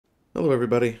Hello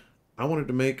everybody. I wanted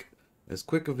to make as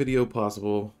quick a video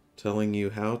possible telling you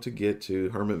how to get to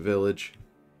Hermit Village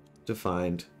to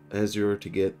find Azur to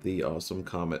get the awesome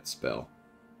Comet spell.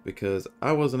 Because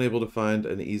I wasn't able to find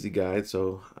an easy guide,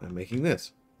 so I'm making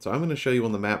this. So I'm going to show you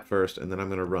on the map first, and then I'm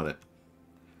going to run it.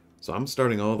 So I'm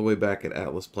starting all the way back at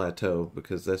Atlas Plateau,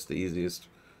 because that's the easiest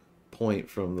point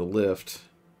from the lift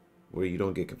where you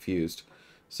don't get confused.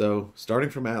 So starting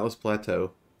from Atlas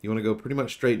Plateau, you want to go pretty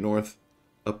much straight north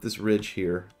up this ridge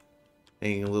here,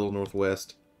 hanging a little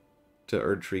northwest to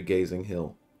Erdtree Gazing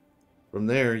Hill. From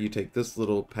there, you take this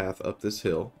little path up this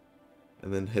hill,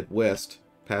 and then head west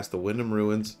past the Wyndham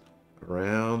Ruins,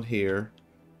 around here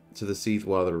to the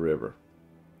Seathwater River.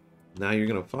 Now you're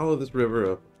going to follow this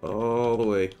river up all the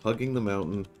way, hugging the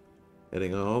mountain,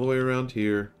 heading all the way around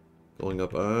here, going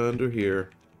up under here,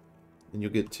 and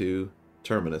you'll get to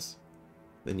Terminus.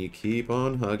 Then you keep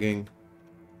on hugging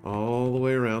all the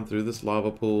way around through this lava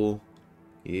pool.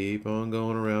 Keep on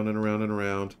going around and around and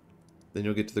around. Then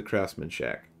you'll get to the Craftsman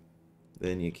Shack.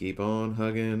 Then you keep on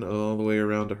hugging all the way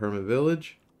around to Hermit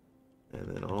Village. And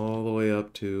then all the way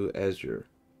up to Azur.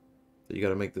 So you got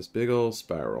to make this big old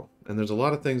spiral. And there's a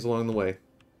lot of things along the way.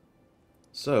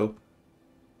 So,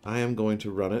 I am going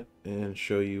to run it and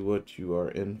show you what you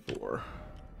are in for.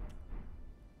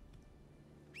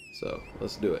 So,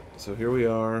 let's do it. So here we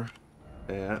are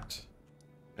at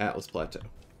Atlas Plateau.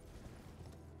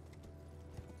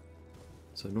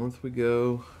 So north we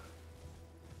go.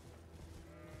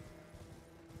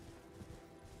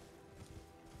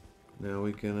 Now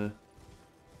we're gonna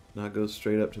not go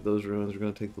straight up to those ruins. We're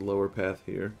gonna take the lower path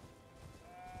here.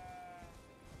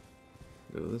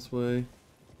 Go this way.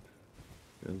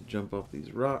 Gonna jump off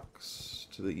these rocks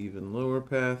to the even lower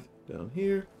path down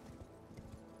here.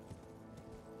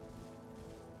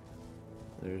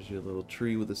 There's your little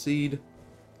tree with a seed.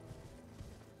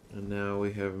 And now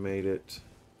we have made it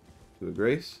to a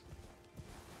grace,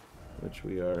 which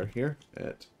we are here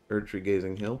at Erdtree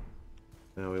Gazing Hill.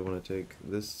 Now we want to take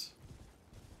this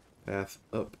path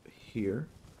up here.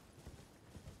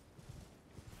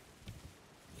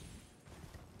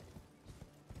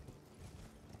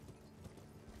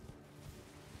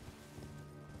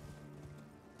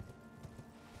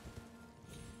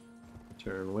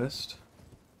 Turn west.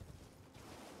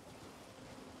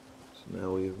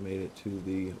 Now we have made it to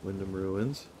the Wyndham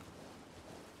Ruins.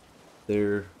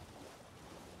 There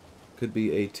could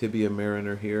be a Tibia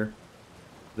Mariner here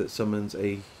that summons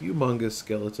a humongous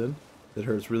skeleton that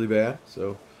hurts really bad,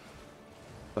 so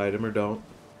fight him or don't.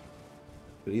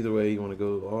 But either way, you want to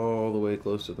go all the way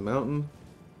close to the mountain.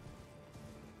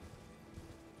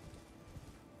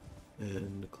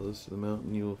 And close to the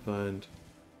mountain you will find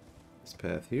this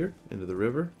path here into the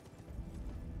river.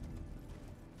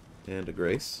 And a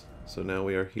grace. So now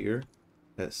we are here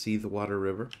at Seathwater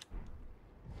River.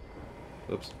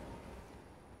 Oops.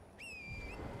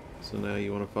 So now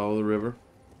you want to follow the river.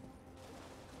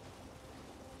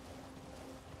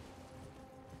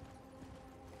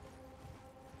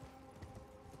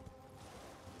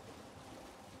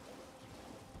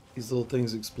 These little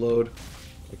things explode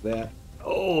like that.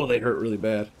 Oh, they hurt really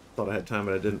bad. Thought I had time,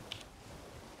 but I didn't.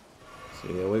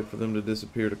 So yeah, wait for them to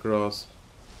disappear to cross.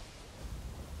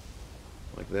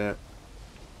 Like that.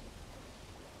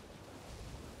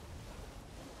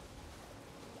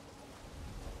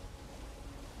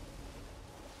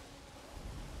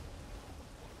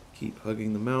 Keep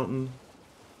hugging the mountain.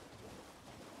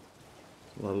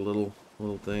 A lot of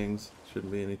little things.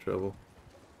 Shouldn't be any trouble.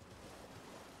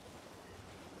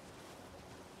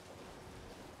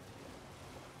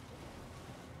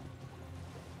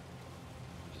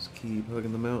 Just keep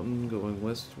hugging the mountain, going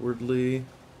westwardly.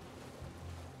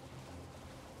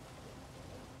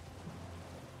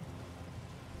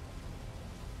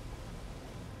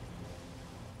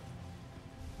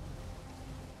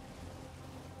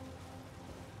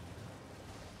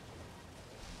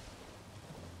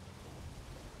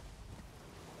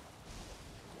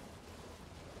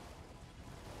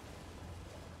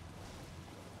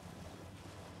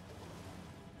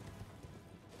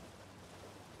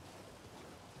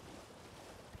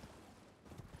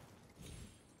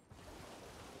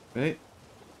 Right?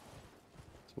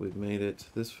 So we've made it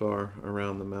this far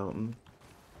around the mountain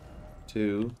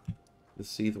to the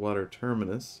Seathwater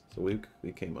Terminus. So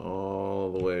we came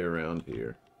all the way around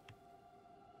here.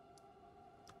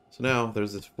 So now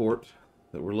there's this fort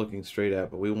that we're looking straight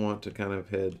at, but we want to kind of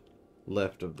head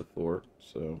left of the fort.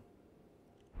 So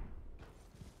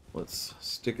let's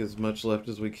stick as much left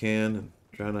as we can and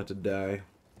try not to die.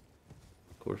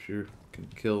 Of course, you can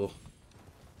kill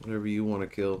whatever you want to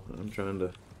kill. I'm trying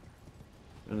to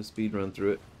speed run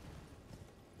through it.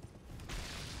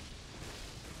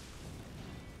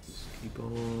 Keep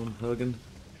on hugging.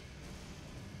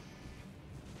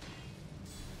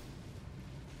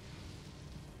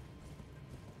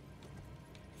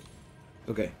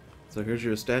 Okay, so here's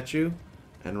your statue,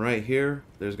 and right here,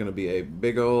 there's going to be a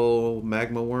big old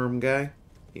magma worm guy.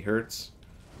 He hurts.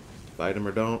 Fight him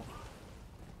or don't.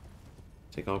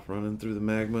 Take off running through the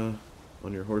magma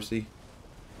on your horsey.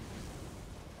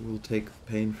 We'll take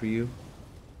the pain for you.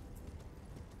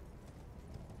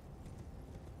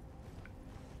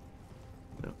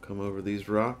 Now come over these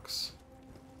rocks.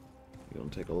 You're going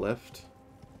to take a left.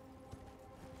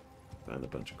 Find a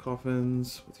bunch of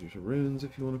coffins with your runes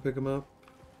if you want to pick them up.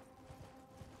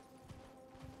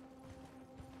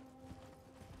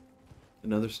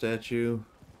 Another statue.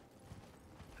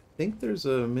 I think there's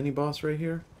a mini boss right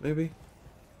here, maybe?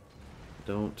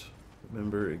 Don't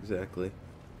remember exactly.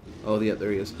 Oh, yeah,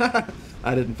 there he is.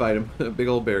 I didn't fight him. Big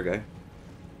old bear guy.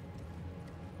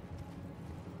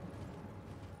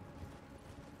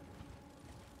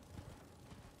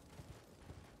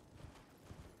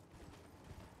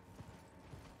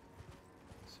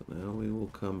 So now we will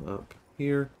come up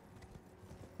here.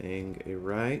 Hang a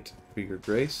right for your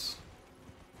grace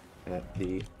at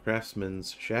the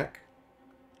craftsman's shack.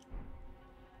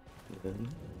 And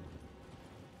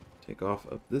take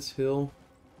off up this hill.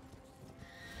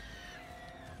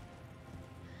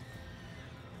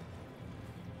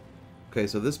 Okay,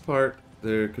 so this part,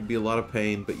 there could be a lot of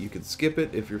pain, but you can skip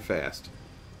it if you're fast.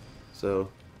 So,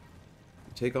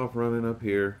 take off running up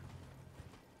here.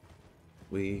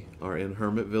 We are in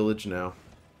Hermit Village now.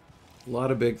 A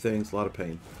lot of big things, a lot of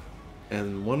pain.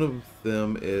 And one of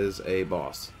them is a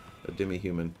boss, a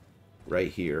demi-human, right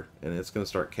here. And it's going to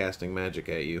start casting magic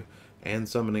at you, and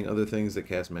summoning other things that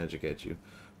cast magic at you.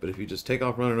 But if you just take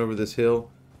off running over this hill,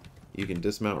 you can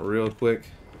dismount real quick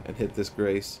and hit this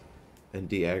grace and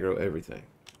de-aggro everything.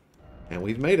 And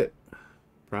we've made it.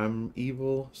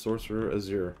 Primeval Sorcerer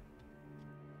Azur.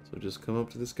 So just come up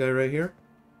to this guy right here,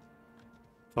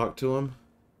 talk to him,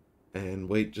 and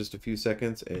wait just a few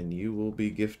seconds, and you will be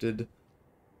gifted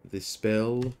the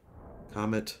spell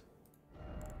Comet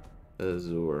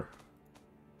Azur.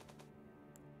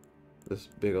 This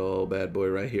big old bad boy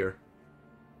right here.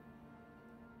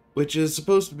 Which is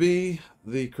supposed to be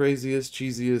the craziest,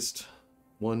 cheesiest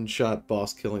one-shot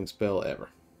boss killing spell ever.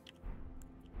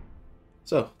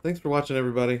 So, thanks for watching,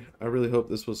 everybody. I really hope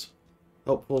this was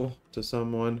helpful to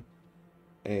someone.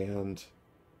 And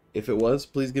if it was,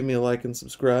 please give me a like and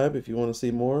subscribe if you want to see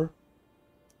more.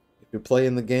 If you're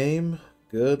playing the game,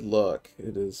 good luck.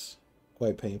 It is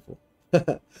quite painful.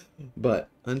 But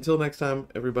until next time,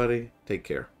 everybody, take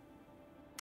care.